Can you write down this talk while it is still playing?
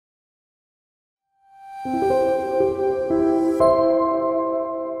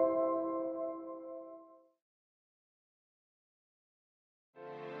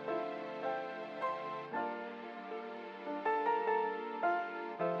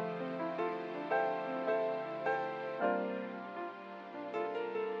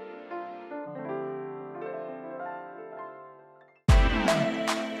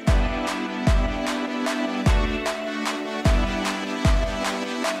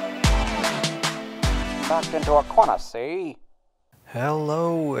backed into a corner, see?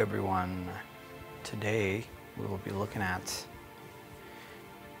 Hello everyone. Today we will be looking at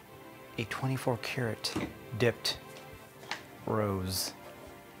a 24 karat dipped rose.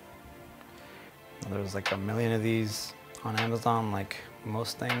 There's like a million of these on Amazon, like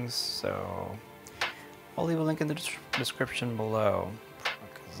most things, so I'll leave a link in the description below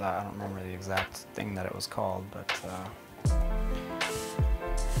because I don't remember the exact thing that it was called, but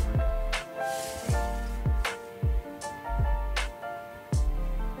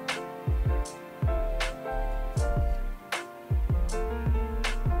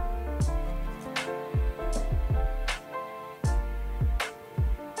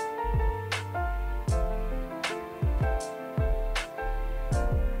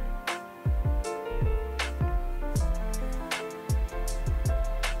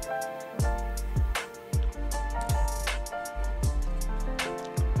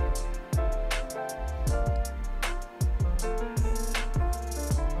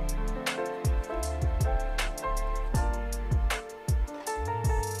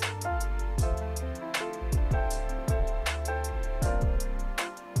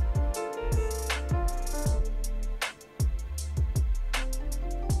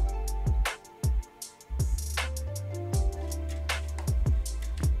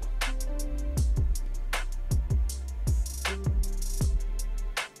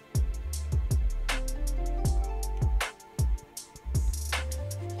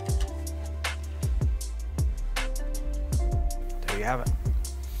there you have it.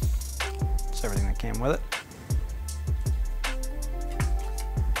 That's everything that came with it.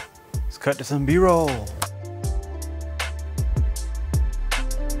 Let's cut to some B-roll.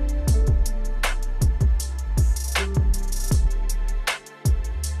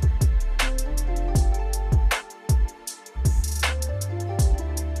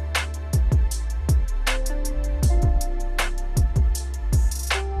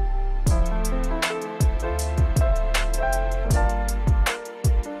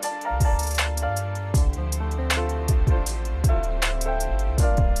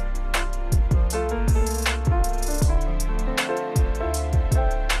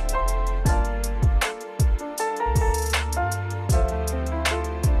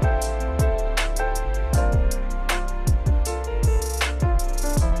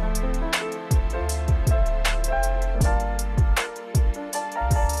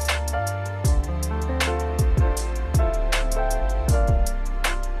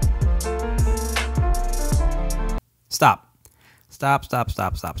 Stop. Back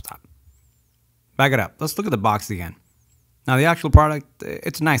it up. Let's look at the box again. Now the actual product,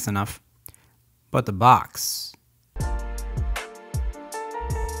 it's nice enough, but the box.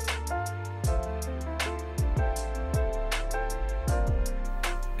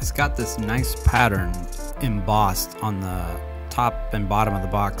 It's got this nice pattern embossed on the top and bottom of the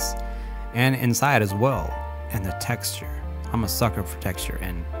box and inside as well. And the texture. I'm a sucker for texture,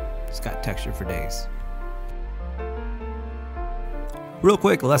 and it's got texture for days. Real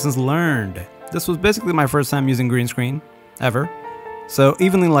quick, lessons learned. This was basically my first time using green screen, ever. So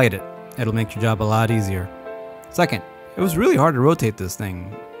evenly light it. It'll make your job a lot easier. Second, it was really hard to rotate this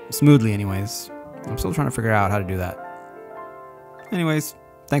thing, smoothly anyways. I'm still trying to figure out how to do that. Anyways,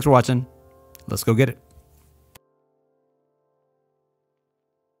 thanks for watching. Let's go get it.